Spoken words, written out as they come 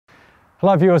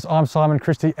Hello viewers, I'm Simon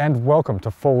Christie and welcome to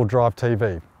 4-Wheel Drive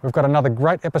TV. We've got another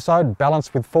great episode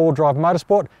balanced with 4-wheel drive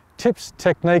motorsport, tips,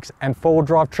 techniques and 4-wheel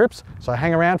drive trips, so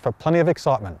hang around for plenty of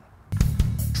excitement.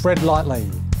 Tread lightly,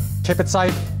 keep it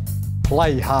safe,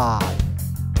 play hard.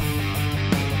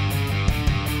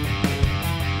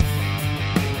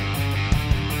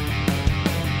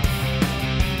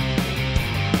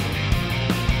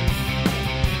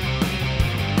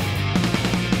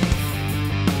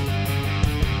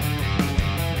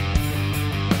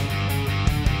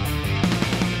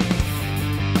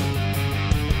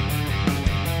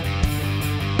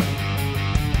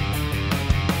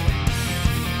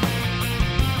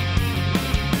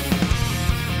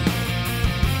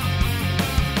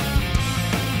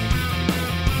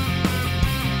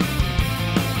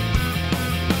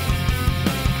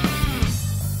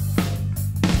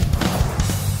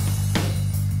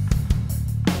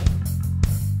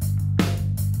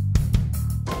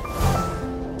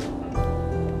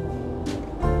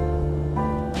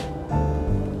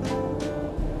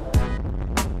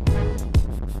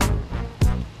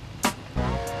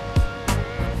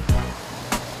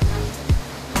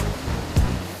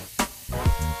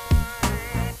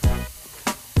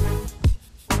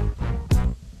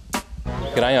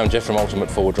 G'day, I'm Jeff from Ultimate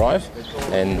 4-Wheel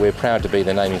Drive and we're proud to be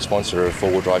the naming sponsor of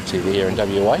 4-Wheel Drive TV here in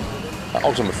WA.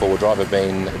 Ultimate 4-Wheel Drive have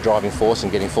been a driving force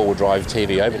in getting 4-Wheel Drive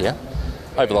TV over here.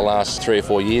 Over the last 3 or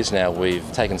 4 years now,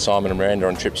 we've taken Simon and Miranda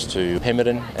on trips to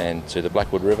Pemberton and to the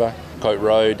Blackwood River, Coat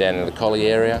Road, down in the Collie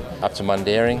area, up to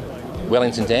Mundaring,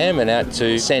 Wellington Dam and out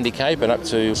to Sandy Cape and up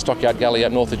to Stockyard Gully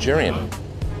up north of Jurien.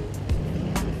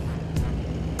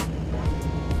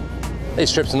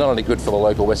 These trips are not only good for the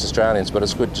local West Australians, but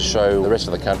it's good to show the rest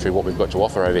of the country what we've got to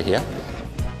offer over here.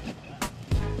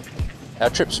 Our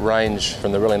trips range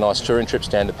from the really nice touring trips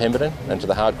down to Pemberton and to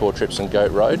the hardcore trips in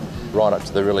Goat Road, right up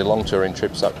to the really long touring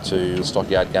trips up to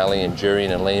Stockyard Gully and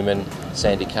Jurien and Lehman,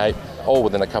 Sandy Cape, all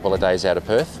within a couple of days out of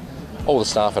Perth. All the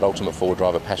staff at Ultimate 4-Wheel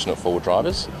Drive are passionate 4-wheel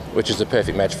drivers, which is a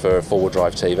perfect match for 4-Wheel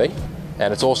Drive TV.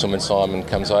 And it's awesome when Simon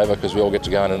comes over because we all get to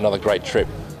go on another great trip.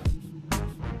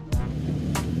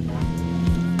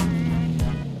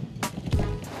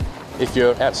 If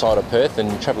you're outside of Perth and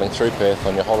you're travelling through Perth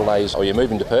on your holidays or you're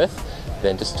moving to Perth,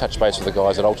 then just touch base with the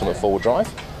guys at Ultimate 4-Wheel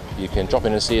Drive. You can drop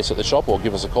in and see us at the shop or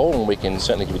give us a call and we can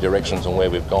certainly give you directions on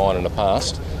where we've gone in the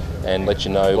past and let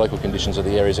you know local conditions of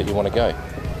the areas that you want to go.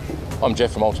 I'm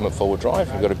Jeff from Ultimate 4-Wheel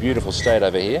Drive. We've got a beautiful state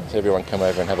over here, so everyone come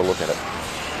over and have a look at it.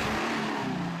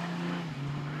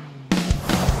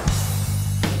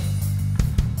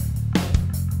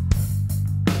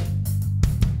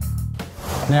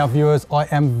 Now viewers, I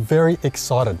am very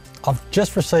excited. I've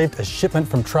just received a shipment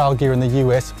from Trail Gear in the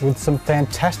US with some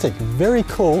fantastic, very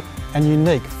cool and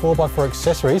unique 4x4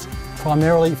 accessories,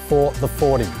 primarily for the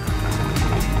 40.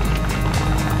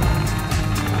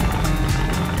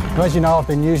 Now, as you know, I've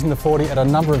been using the 40 at a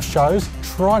number of shows,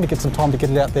 trying to get some time to get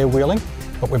it out there wheeling,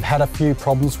 but we've had a few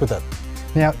problems with it.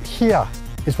 Now here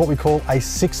is what we call a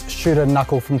 6-shooter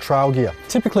knuckle from Trail Gear.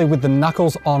 Typically with the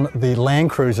knuckles on the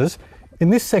Land Cruisers, in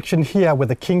this section here where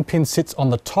the kingpin sits on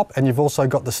the top and you've also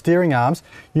got the steering arms,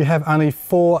 you have only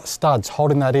 4 studs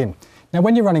holding that in. Now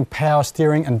when you're running power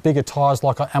steering and bigger tyres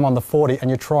like I am on the 40 and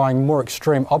you're trying more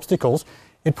extreme obstacles,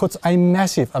 it puts a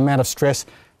massive amount of stress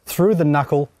through the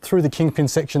knuckle, through the kingpin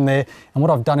section there. And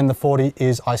what I've done in the 40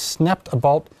 is I snapped a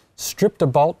bolt, stripped a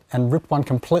bolt and ripped one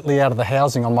completely out of the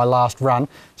housing on my last run.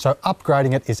 So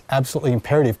upgrading it is absolutely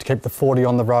imperative to keep the 40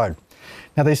 on the road.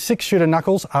 Now these 6-shooter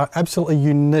knuckles are absolutely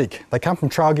unique. They come from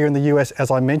Trail Gear in the US,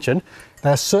 as I mentioned. They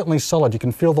are certainly solid, you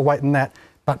can feel the weight in that,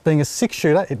 but being a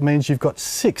 6-shooter, it means you've got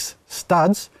 6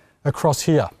 studs across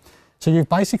here. So you've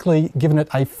basically given it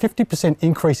a 50%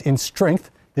 increase in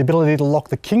strength, the ability to lock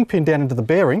the kingpin down into the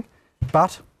bearing,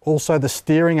 but also the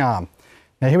steering arm.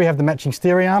 Now here we have the matching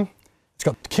steering arm. It's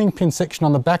got the kingpin section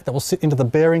on the back that will sit into the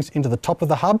bearings, into the top of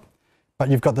the hub, but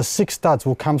you've got the 6 studs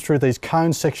will come through these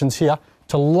cone sections here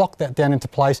to lock that down into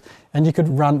place, and you could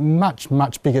run much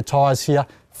bigger tyres here,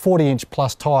 40-inch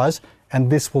plus tyres,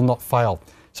 and this will not fail.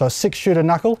 So a 6-shooter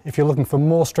knuckle, if you're looking for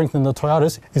more strength than the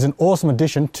Toyotas, is an awesome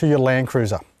addition to your Land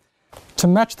Cruiser. To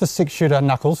match the 6-shooter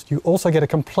knuckles, you also get a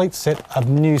complete set of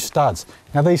new studs.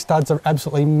 Now these studs are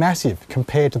absolutely massive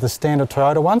compared to the standard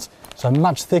Toyota ones, so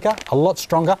much thicker, a lot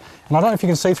stronger, and I don't know if you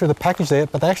can see through the package there,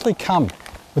 but they actually come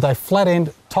with a flat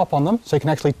end top on them, so you can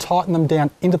actually tighten them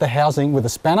down into the housing with a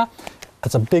spanner.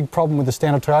 That's a big problem with the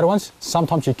standard Toyota ones.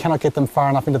 Sometimes you cannot get them far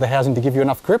enough into the housing to give you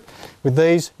enough grip. With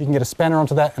these, you can get a spanner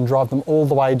onto that and drive them all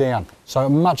the way down. So a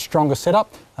much stronger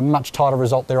setup, a much tighter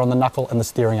result there on the knuckle and the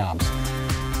steering arms.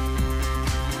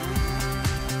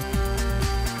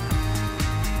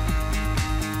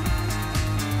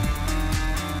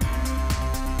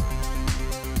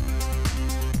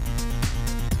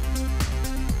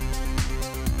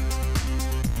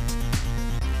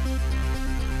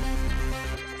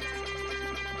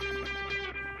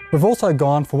 We've also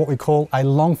gone for what we call a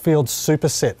Longfield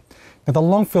superset. Now the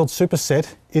Longfield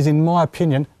superset is, in my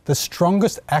opinion, the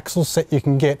strongest axle set you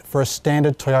can get for a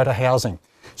standard Toyota housing.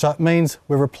 So it means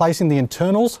we're replacing the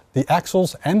internals, the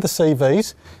axles and the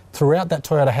CVs throughout that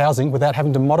Toyota housing without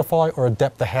having to modify or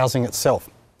adapt the housing itself.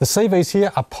 The CVs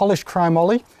here are polished chrome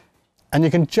ollie, and you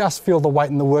can just feel the weight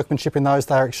and the workmanship in those.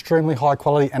 They are extremely high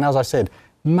quality and, as I said,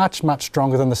 much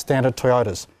stronger than the standard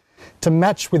Toyotas. To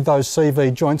match with those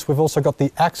CV joints, we've also got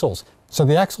the axles. So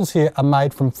the axles here are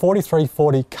made from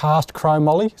 4340 cast chrome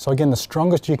ollie. So again, the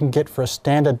strongest you can get for a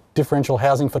standard differential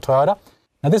housing for Toyota.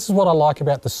 Now this is what I like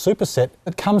about the superset.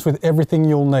 It comes with everything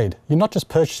you'll need. You're not just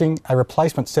purchasing a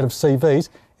replacement set of CVs,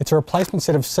 it's a replacement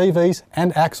set of CVs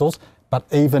and axles, but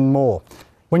even more.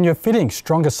 When you're fitting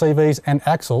stronger CVs and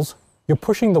axles, you're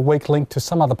pushing the weak link to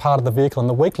some other part of the vehicle, and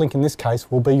the weak link in this case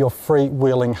will be your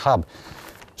freewheeling hub.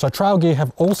 So Trail Gear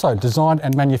have also designed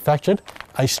and manufactured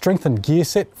a strengthened gear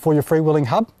set for your freewheeling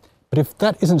hub, but if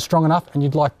that isn't strong enough and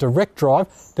you'd like direct drive,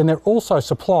 then they're also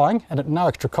supplying, and at no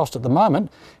extra cost at the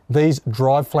moment, these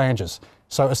drive flanges.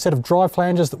 So a set of drive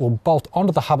flanges that will bolt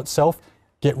onto the hub itself,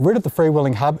 get rid of the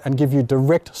freewheeling hub and give you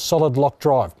direct solid lock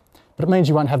drive. But it means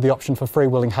you won't have the option for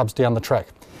freewheeling hubs down the track.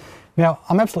 Now,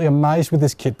 I'm absolutely amazed with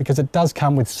this kit because it does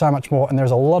come with so much more and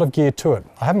there's a lot of gear to it.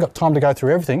 I haven't got time to go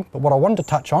through everything, but what I wanted to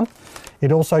touch on,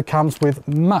 it also comes with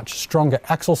much stronger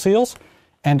axle seals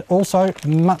and also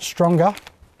much stronger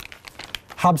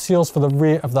hub seals for the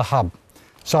rear of the hub.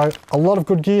 So a lot of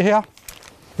good gear here.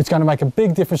 It's going to make a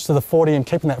big difference to the 40 in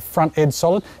keeping that front edge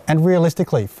solid. And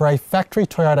realistically, for a factory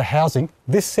Toyota housing,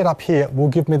 this setup here will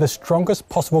give me the strongest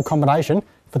possible combination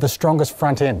for the strongest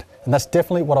front end. And that's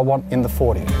definitely what I want in the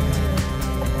 40.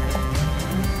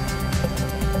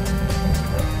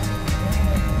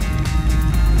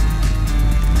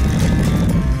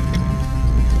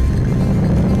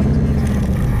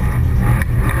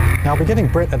 Now I'll be getting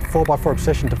Brett at 4x4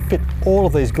 Obsession to fit all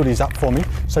of these goodies up for me,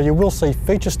 so you will see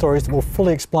feature stories that will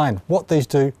fully explain what these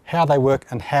do, how they work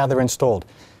and how they're installed.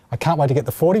 I can't wait to get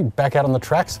the 40 back out on the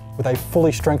tracks with a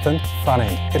fully strengthened front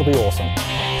end. It'll be awesome.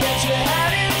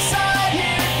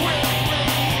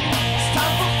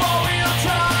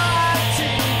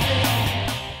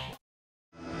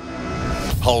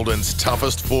 Holden's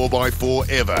toughest 4x4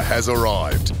 ever has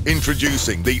arrived.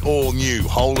 Introducing the all-new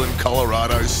Holden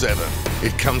Colorado 7.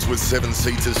 It comes with 7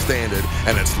 seats as standard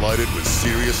and it's loaded with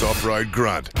serious off-road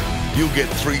grunt. You'll get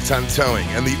 3-ton towing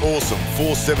and the awesome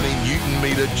 470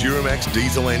 Newton-metre Duramax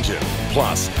diesel engine,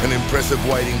 plus an impressive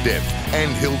wading depth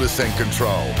and hill descent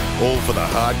control, all for the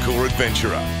hardcore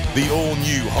adventurer. The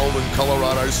all-new Holden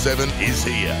Colorado 7 is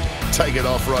here. Take it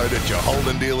off-road at your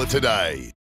Holden dealer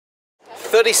today.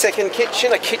 30-second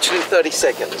kitchen, a kitchen in 30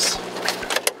 seconds.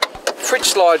 Fridge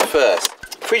slide first.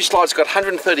 Fridge slide's got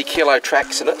 130 kilo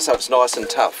tracks in it, so it's nice and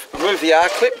tough. Remove the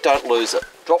R-clip, don't lose it.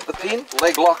 Drop the pin,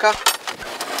 leg locker,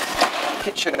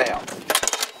 kitchen out.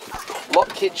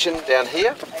 Lock kitchen down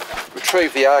here,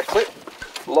 retrieve the R-clip,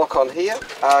 lock on here,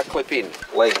 R-clip in.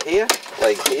 Leg here,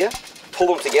 pull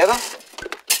them together,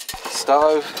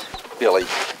 stove, billy.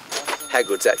 How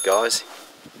good's that, guys?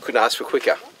 Couldn't ask for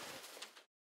quicker.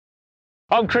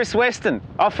 I'm Chris Weston,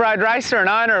 off-road racer and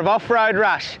owner of Off-Road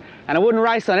Rush, and I wouldn't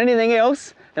race on anything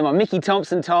else than my Mickey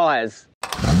Thompson tyres.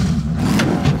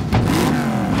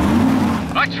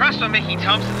 I trust my Mickey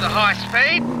Thompsons at high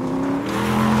speed.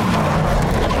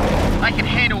 They can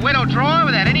handle wet or dry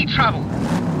without any trouble.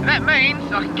 And that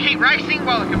means I can keep racing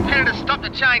while the competitors stop to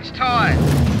change tyres.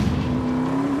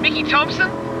 Mickey Thompson?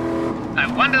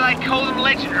 No wonder they call them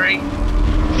legendary.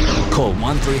 Call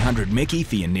 1300 Mickey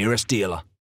for your nearest dealer.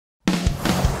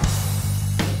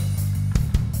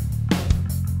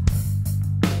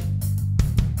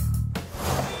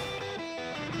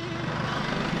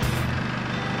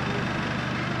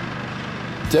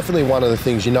 Definitely one of the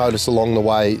things you notice along the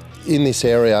way in this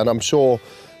area, and I'm sure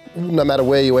no matter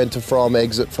where you enter from,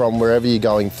 exit from, wherever you're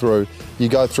going through, you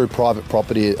go through private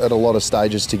property at a lot of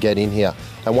stages to get in here.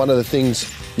 And one of the things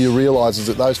you realise is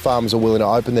that those farmers are willing to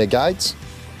open their gates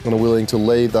and are willing to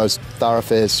leave those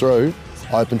thoroughfares through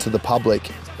open to the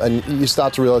public. And you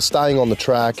start to realise staying on the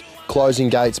track, closing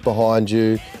gates behind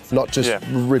you, not just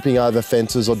ripping over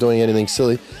fences or doing anything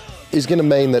silly, is going to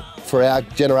mean that for our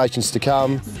generations to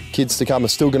come, kids to come are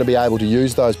still going to be able to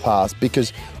use those paths,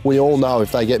 because we all know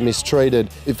if they get mistreated,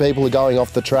 if people are going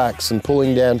off the tracks and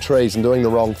pulling down trees and doing the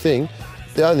wrong thing,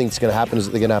 the only thing that's going to happen is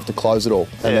that they're going to have to close it all.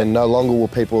 And then no longer will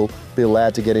people be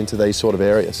allowed to get into these sort of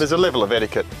areas. There's a level of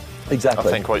etiquette. Exactly.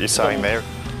 I think what you're saying there.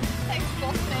 Thanks,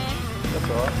 boss man. That's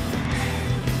all right.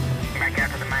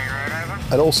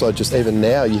 And also just even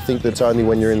now, you think that it's only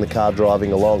when you're in the car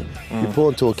driving along You pull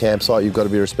into a campsite, you've got to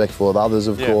be respectful of others,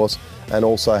 of course, and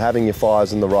also having your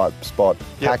fires in the right spot,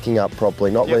 packing up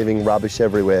properly, not leaving rubbish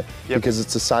everywhere, because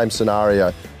it's the same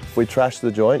scenario. If we trash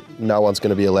the joint, no one's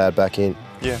going to be allowed back in.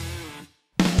 Yeah.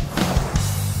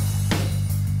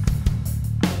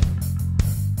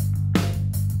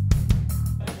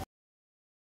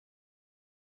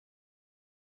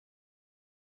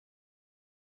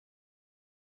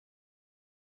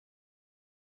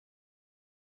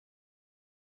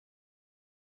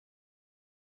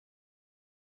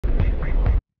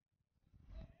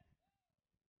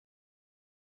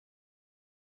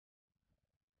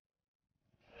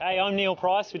 Hey, I'm Neil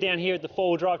Price. We're down here at the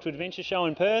 4-Wheel Drive to Adventure show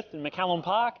in Perth, in McCallum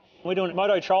Park. We're doing a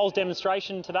Moto Trials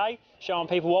demonstration today, showing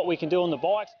people what we can do on the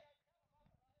bikes.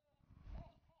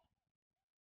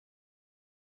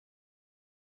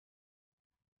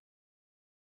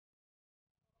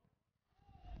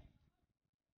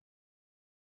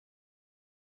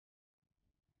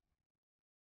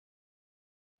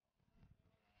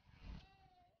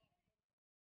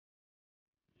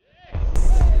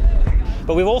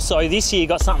 But we've also this year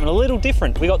got something a little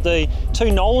different. We got the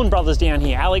two Nolan brothers down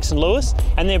here, Alex and Lewis,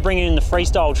 and they're bringing in the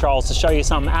freestyle trials to show you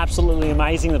something absolutely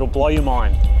amazing that'll blow your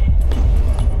mind.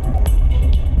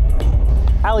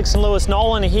 Alex and Lewis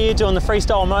Nolan are here doing the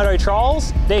freestyle moto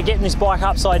trials. They're getting this bike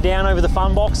upside down over the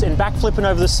fun box and backflipping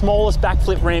over the smallest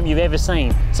backflip ramp you've ever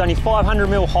seen. It's only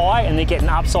 500mm high and they're getting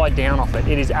upside down off it.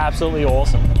 It is absolutely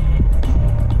awesome.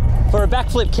 For a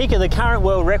backflip kicker, the current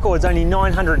world record is only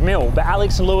 900mm, but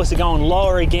Alex and Lewis are going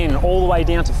lower again, all the way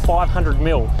down to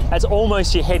 500mm. That's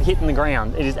almost your head hitting the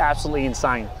ground. It is absolutely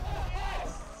insane.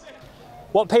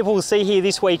 What people will see here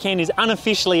this weekend is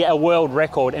unofficially a world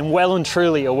record, and well and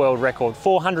truly a world record.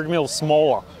 400mm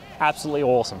smaller. Absolutely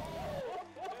awesome.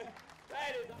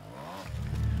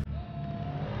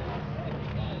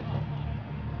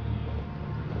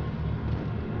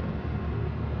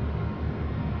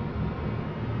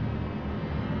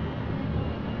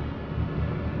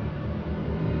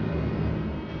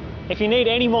 If you need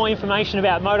any more information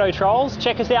about Moto Trials,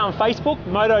 check us out on Facebook,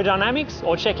 Moto Dynamics,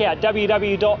 or check out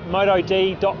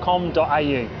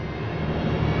www.motod.com.au.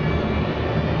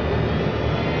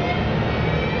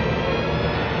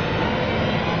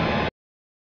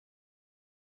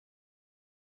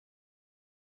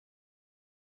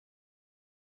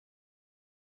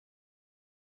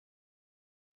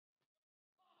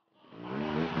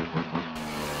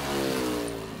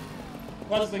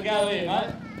 What's the go here,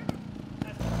 mate?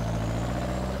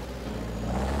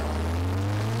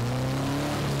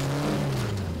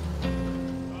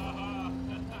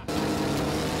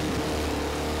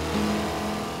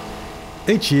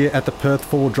 Each year at the Perth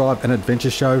 4-Wheel Drive and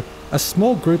Adventure Show, a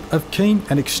small group of keen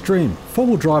and extreme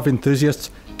 4-wheel drive enthusiasts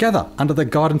gather under the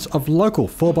guidance of local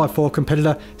 4x4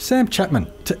 competitor Sam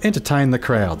Chapman to entertain the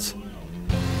crowds.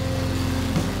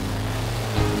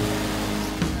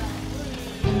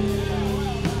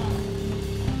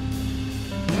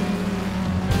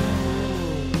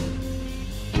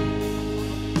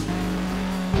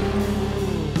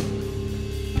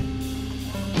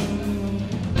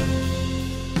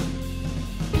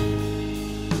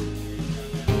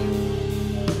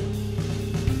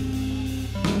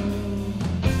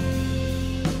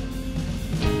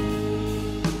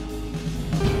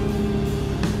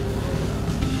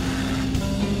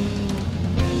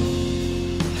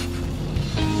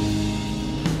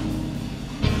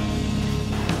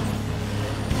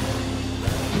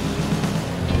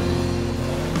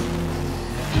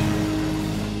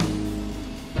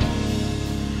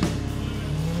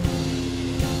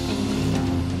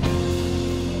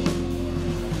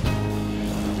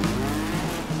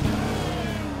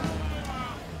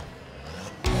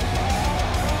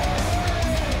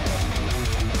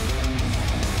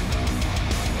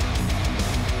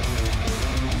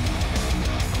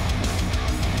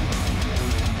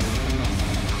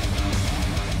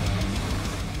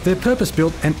 Their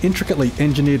purpose-built and intricately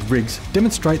engineered rigs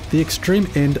demonstrate the extreme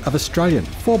end of Australian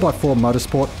 4x4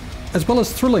 motorsport, as well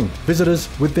as thrilling visitors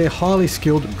with their highly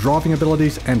skilled driving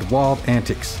abilities and wild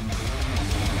antics.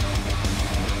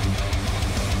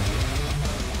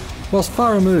 Whilst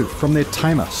far removed from their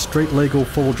tamer, street-legal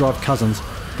 4-wheel drive cousins,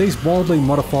 these wildly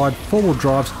modified 4-wheel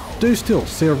drives do still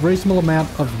see a reasonable amount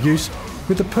of use,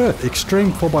 with the Perth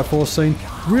extreme 4x4 scene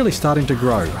really starting to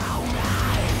grow.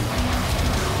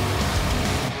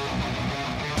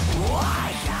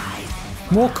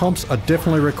 More comps are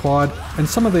definitely required, and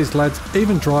some of these lads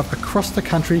even drive across the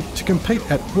country to compete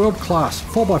at world-class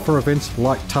 4x4 events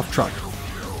like Tough Truck.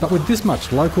 But with this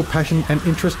much local passion and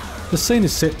interest, the scene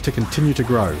is set to continue to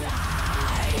grow.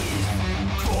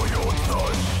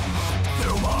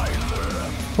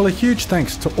 Well, a huge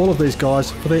thanks to all of these guys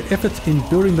for their efforts in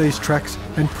building these tracks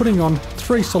and putting on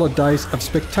 3 solid days of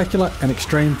spectacular and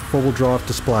extreme four-wheel drive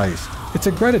displays. It's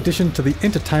a great addition to the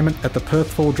entertainment at the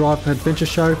Perth Four-Wheel Drive and Adventure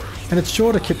Show, and it's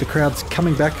sure to keep the crowds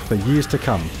coming back for years to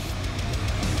come.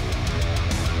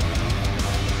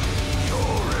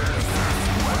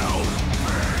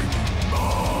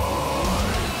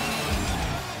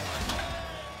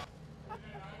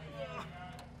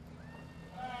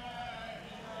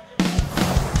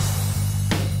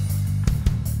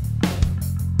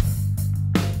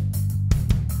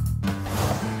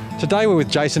 Today we're with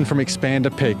Jason from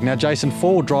Expander Peg. Now Jason,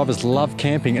 four-wheel drivers love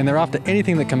camping and they're after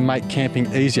anything that can make camping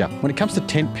easier. When it comes to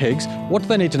tent pegs, what do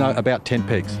they need to know about tent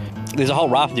pegs? There's a whole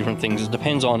raft of different things. It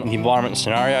depends on the environment and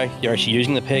scenario you're actually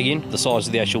using the peg in, the size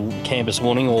of the actual canvas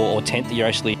awning or tent that you're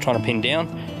actually trying to pin down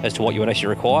as to what you would actually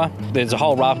require. There's a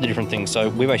whole raft of different things. So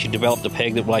we've actually developed a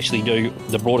peg that will actually do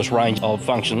the broadest range of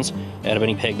functions out of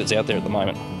any peg that's out there at the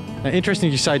moment. Now,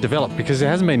 interesting you say develop, because there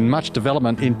hasn't been much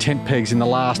development in tent pegs in the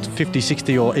last 50,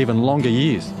 60 or even longer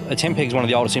years. A tent peg is one of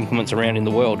the oldest implements around in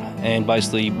the world, and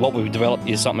basically what we've developed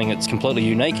is something that's completely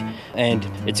unique and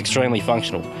it's extremely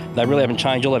functional. They really haven't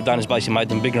changed. All they've done is basically made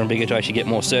them bigger and bigger to actually get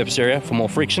more surface area for more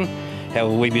friction.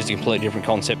 However, we've used a completely different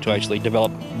concept to actually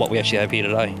develop what we actually have here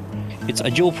today. It's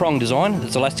a dual prong design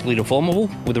that's elastically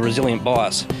deformable with a resilient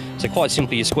bias. So quite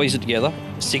simply, you squeeze it together,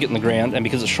 stick it in the ground, and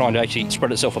because it's trying to actually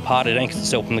spread itself apart, it anchors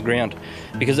itself in the ground.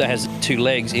 Because it has two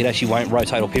legs, it actually won't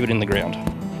rotate or pivot in the ground.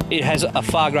 It has a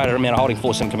far greater amount of holding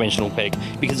force than a conventional peg.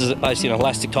 Because it's basically an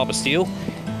elastic type of steel,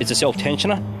 it's a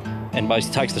self-tensioner, and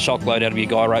basically takes the shock load out of your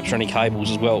guy ropes or any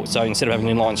cables as well. So instead of having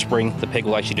an inline spring, the peg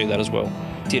will actually do that as well.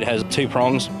 It has two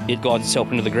prongs, it guides itself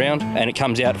into the ground, and it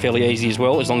comes out fairly easy as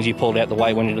well, as long as you pull it out the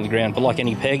way when into the ground. But like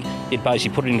any peg, it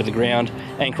basically put it into the ground,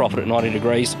 anchor off it at 90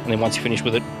 degrees, and then once you finish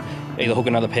with it, either hook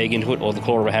another peg into it or the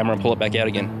claw of a hammer and pull it back out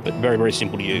again. But very, very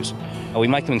simple to use. We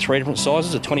make them in 3 different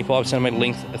sizes, a 25cm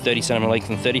length, a 30cm length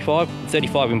and 35.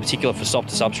 35 in particular for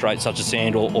softer substrates such as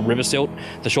sand or river silt.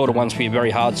 The shorter ones for your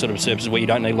very hard sort of surfaces where you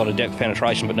don't need a lot of depth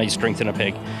penetration but need strength in a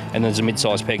peg. And there's a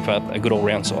mid-size peg for a good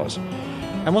all-round size.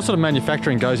 And what sort of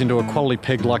manufacturing goes into a quality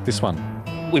peg like this one?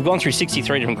 We've gone through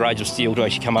 63 different grades of steel to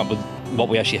actually come up with what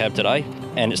we actually have today,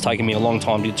 and it's taken me a long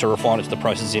time to refine it to the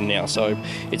process in now. So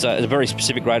it's a very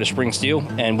specific grade of spring steel,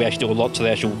 and we actually do a lot to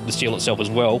the steel itself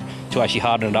as well to actually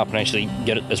harden it up and actually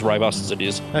get it as robust as it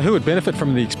is. Now, who would benefit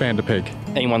from the Expander peg?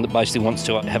 Anyone that basically wants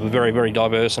to have a very, very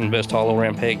diverse and versatile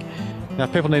all-round peg. Now,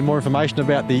 if people need more information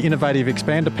about the innovative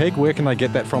Expander peg, where can they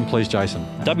get that from, please, Jason?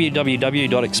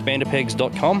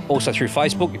 www.expanderpegs.com. Also through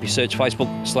Facebook. If you search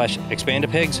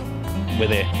Facebook/ExpanderPegs, we're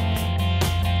there.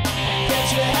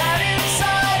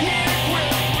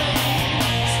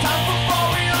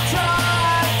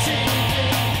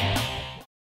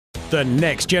 The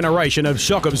next generation of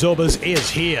shock absorbers is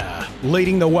here.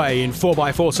 Leading the way in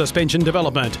 4x4 suspension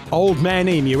development, Old Man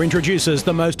Emu introduces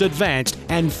the most advanced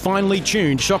and finely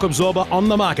tuned shock absorber on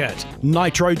the market.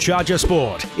 Nitro Charger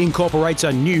Sport incorporates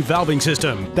a new valving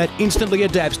system that instantly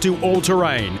adapts to all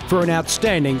terrain for an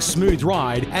outstanding smooth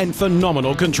ride and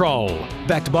phenomenal control.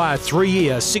 Backed by a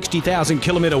 3-year,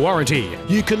 60,000-kilometre warranty,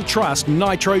 you can trust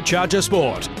Nitro Charger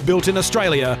Sport, built in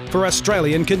Australia for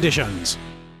Australian conditions.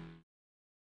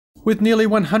 With nearly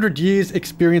 100 years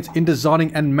experience in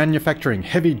designing and manufacturing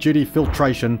heavy-duty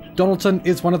filtration, Donaldson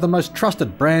is one of the most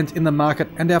trusted brands in the market,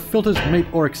 and our filters meet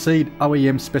or exceed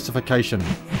OEM specification.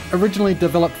 Originally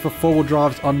developed for four-wheel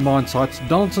drives on mine sites,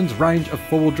 Donaldson's range of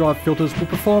four-wheel drive filters will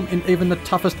perform in even the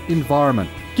toughest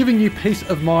environment, giving you peace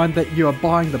of mind that you are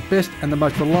buying the best and the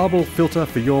most reliable filter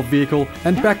for your vehicle,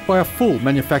 and backed by a full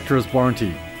manufacturer's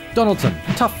warranty. Donaldson,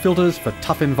 tough filters for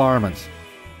tough environments.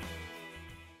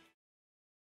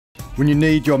 When you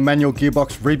need your manual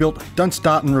gearbox rebuilt, don't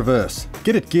start in reverse.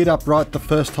 Get it geared up right the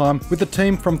first time with the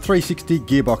team from 360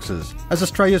 Gearboxes. As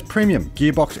Australia's premium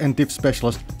gearbox and diff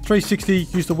specialist, 360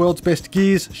 use the world's best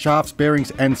gears, shafts,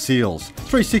 bearings and seals.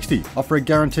 360 offer a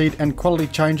guaranteed and quality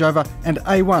changeover and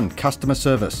A1 customer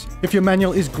service. If your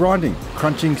manual is grinding,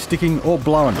 crunching, sticking or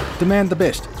blowing, demand the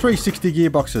best. 360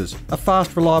 Gearboxes, a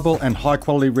fast, reliable and high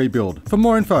quality rebuild. For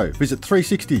more info, visit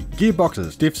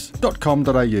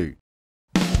 360gearboxesdiffs.com.au.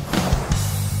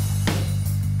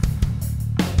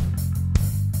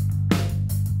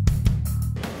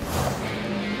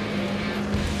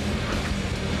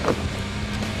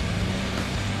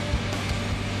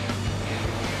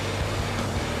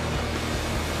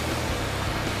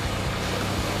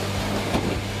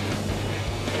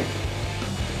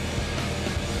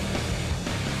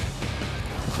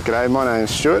 G'day, my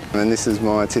name's Stuart and this is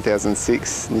my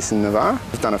 2006 Nissan Navara.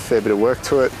 We've done a fair bit of work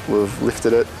to it. We've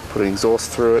lifted it, put an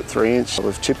exhaust through it, 3-inch.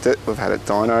 We've chipped it, we've had it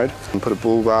dynoed and put a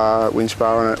bull bar, winch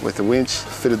bar on it with a winch.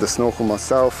 Fitted the snorkel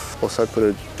myself, also put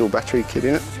a dual battery kit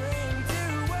in it.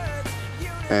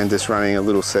 And just running a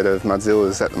little set of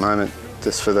Mudzillas at the moment,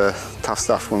 just for the tough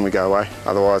stuff when we go away.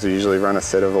 Otherwise we usually run a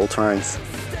set of all-terrains.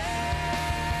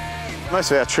 Most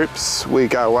of our trips we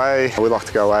go away, we like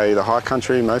to go away the high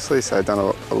country mostly, so I've done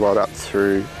a lot up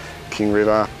through King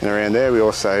River and around there. We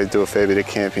also do a fair bit of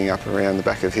camping up around the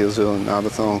back of Hillsville and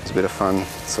Narberthong. It's a bit of fun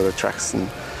sort of tracks and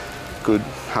good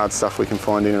hard stuff we can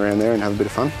find in around there and have a bit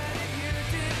of fun.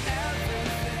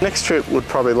 Next trip would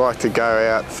probably like to go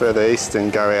out further east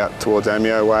and go out towards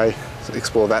Omeo Way,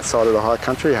 explore that side of the high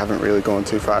country. I haven't really gone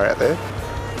too far out there.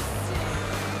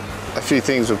 A few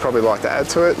things we'd probably like to add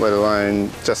to it, let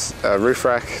alone just a roof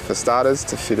rack for starters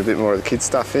to fit a bit more of the kids'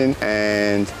 stuff in,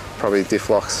 and probably diff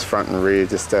locks front and rear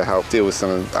just to help deal with some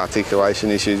of the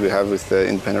articulation issues we have with the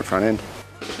independent front end.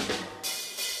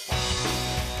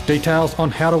 Details on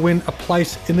how to win a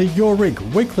place in the Your Rig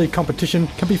weekly competition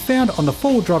can be found on the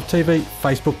 4 Drive TV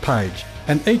Facebook page.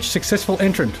 And each successful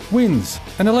entrant wins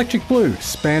an electric blue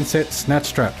span set snatch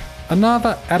strap, a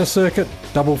Navara adder circuit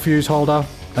double fuse holder,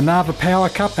 a Navara power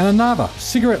cup and a Navara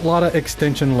cigarette lighter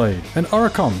extension lead, an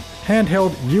Oricom handheld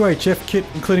UHF kit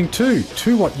including 2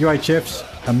 2-watt UHFs,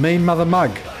 a Mean Mother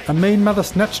mug, a Mean Mother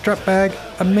snatch strap bag,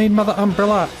 a Mean Mother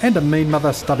umbrella and a Mean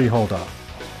Mother stubby holder,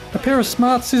 a pair of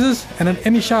smart scissors and an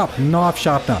Any Sharp knife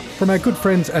sharpener from our good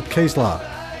friends at Keeslar,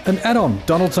 an add-on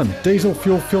Donaldson diesel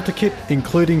fuel filter kit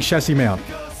including chassis mount,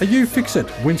 a U-Fix-It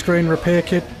windscreen repair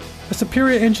kit, a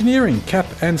Superior Engineering cap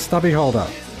and stubby holder,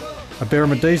 a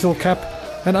Berrima diesel cap,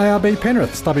 an ARB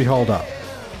Penrith stubby holder,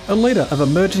 a litre of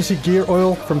emergency gear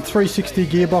oil from 360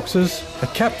 Gearboxes, a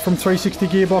cap from 360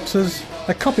 Gearboxes,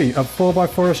 a copy of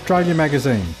 4x4 Australia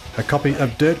magazine, a copy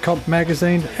of Dirt Comp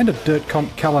magazine and a Dirt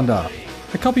Comp calendar,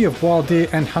 a copy of Wild Deer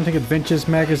and Hunting Adventures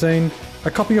magazine, a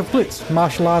copy of Blitz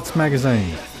Martial Arts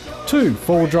magazine, 2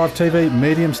 4 Drive TV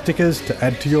medium stickers to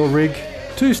add to your rig,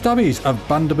 2 stubbies of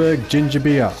Bundaberg ginger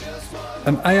beer,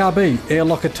 an ARB Air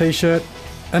Locker t-shirt,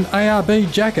 an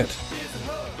ARB jacket,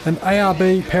 an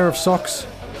ARB pair of socks,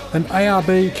 an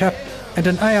ARB cap and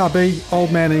an ARB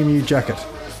Old Man Emu jacket.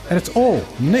 And it's all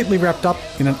neatly wrapped up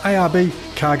in an ARB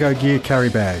cargo gear carry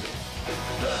bag.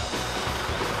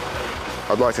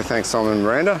 I'd like to thank Simon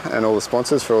Miranda and all the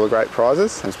sponsors for all the great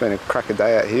prizes. It's been a cracker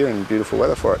day out here and beautiful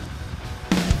weather for it.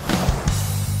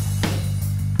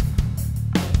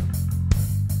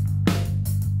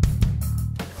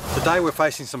 Today we're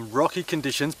facing some rocky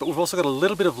conditions, but we've also got a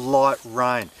little bit of light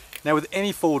rain. Now with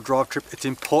any 4-wheel drive trip, it's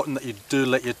important that you do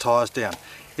let your tyres down.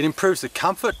 It improves the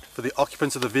comfort for the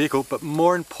occupants of the vehicle, but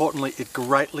more importantly, it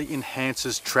greatly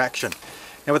enhances traction.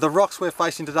 Now with the rocks we're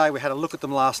facing today, we had a look at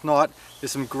them last night.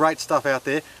 There's some great stuff out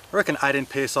there. I reckon 18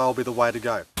 PSI will be the way to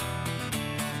go.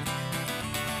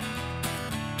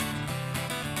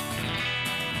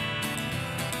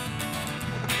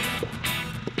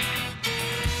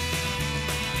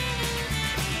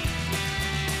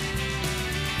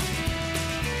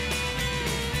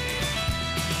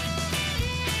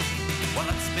 Well,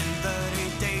 it's been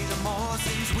 30 days or more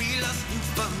since we lost new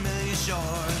familiar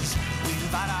shores.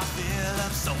 We've had our fill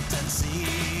of salt and sea.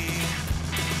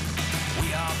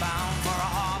 We are bound for a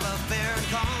harbour fair and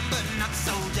calm, but not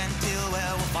so genteel,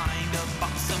 where we'll find a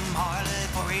buxom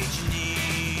harlot for each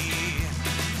knee.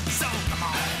 So come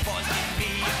on, boys, give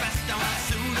me your best, don't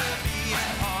sooner be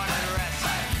at hard at rest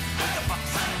with a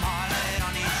buxom harlot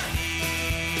on each knee.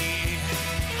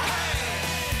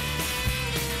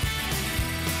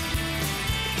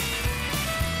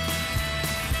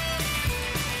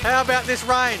 How about this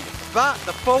rain? But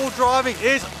the 4-wheel driving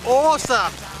is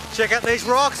awesome. Check out these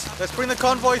rocks. Let's bring the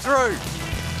convoy through.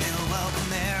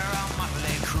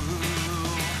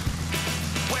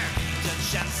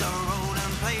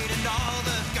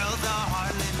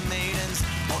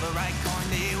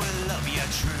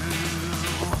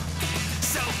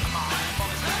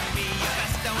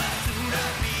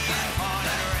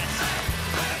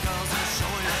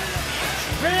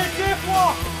 Rear diff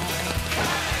walk.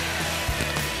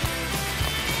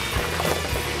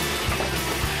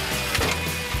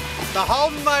 The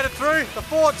Holden made it through, the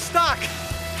Ford's stuck.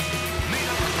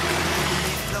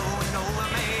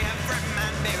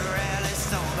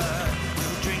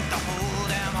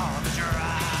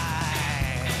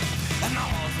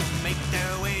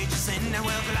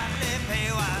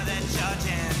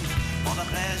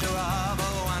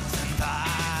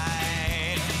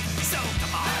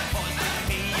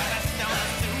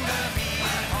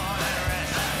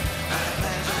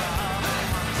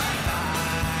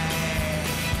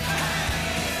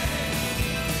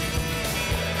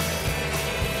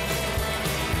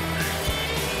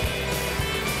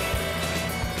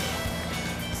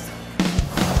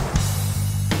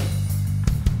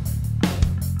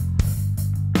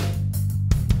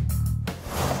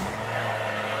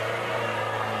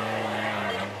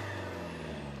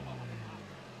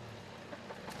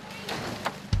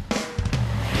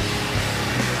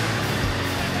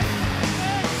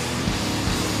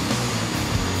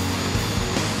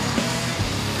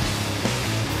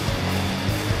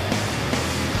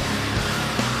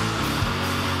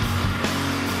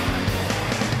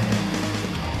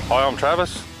 Hi, I'm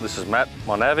Travis. This is Matt,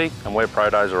 my Navi, and we're Pro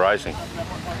Dozer Racing.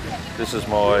 This is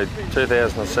my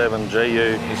 2007 GU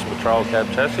Instant Patrol cab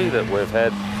chassis that we've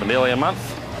had for nearly a month.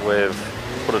 We've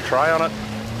put a tray on it,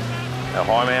 our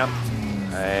high mount,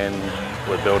 and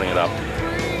we're building it up.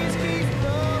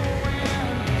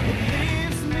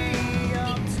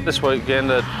 This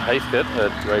weekend at Etiquette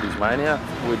at Reedy's Mania,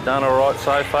 we've done all right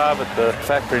so far, but the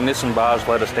factory Nissan bars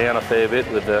let us down a fair bit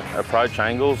with the approach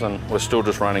angles, and we're still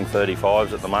just running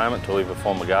 35s at the moment till we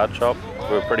perform a guard chop.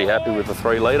 We're pretty happy with the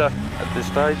 3 litre at this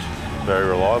stage, very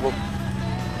reliable.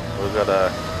 We've got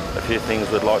a few things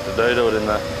we'd like to do to it in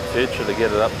the future to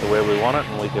get it up to where we want it,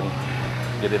 and we can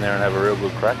get in there and have a real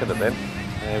good crack at it then.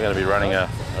 And we're going to be running a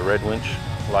red winch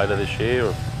later this year,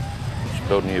 or just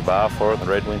build a new bar for it, and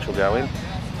the red winch will go in.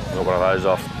 Got one of those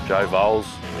off Joe Voles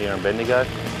here in Bendigo.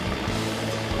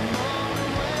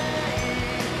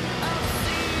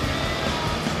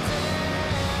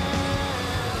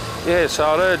 Yeah, so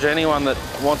I'd urge anyone that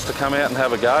wants to come out and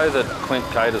have a go that Clint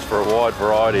caters for a wide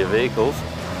variety of vehicles.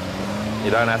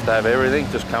 You don't have to have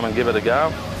everything, just come and give it a go.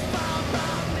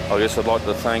 I guess I'd like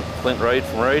to thank Clint Reed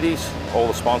from Reedy's, all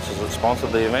the sponsors that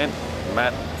sponsored the event,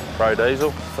 Matt, Pro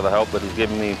Diesel, for the help that he's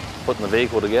given me putting the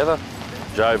vehicle together,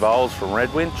 Joe Voles from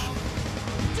Red Winch.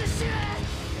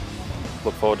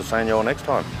 Look forward to seeing you all next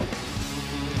time.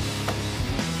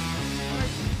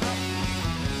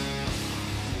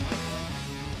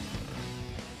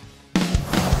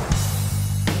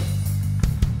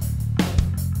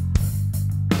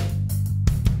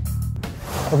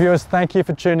 Well, viewers, thank you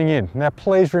for tuning in. Now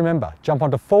please remember, jump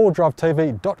onto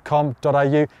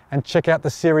fourwheeldrivetv.com.au and check out the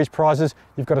series prizes.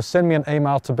 You've got to send me an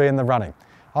email to be in the running.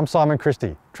 I'm Simon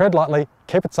Christie. Tread lightly,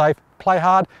 keep it safe, play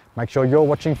hard. Make sure you're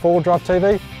watching 4 Wheel Drive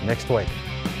TV next week.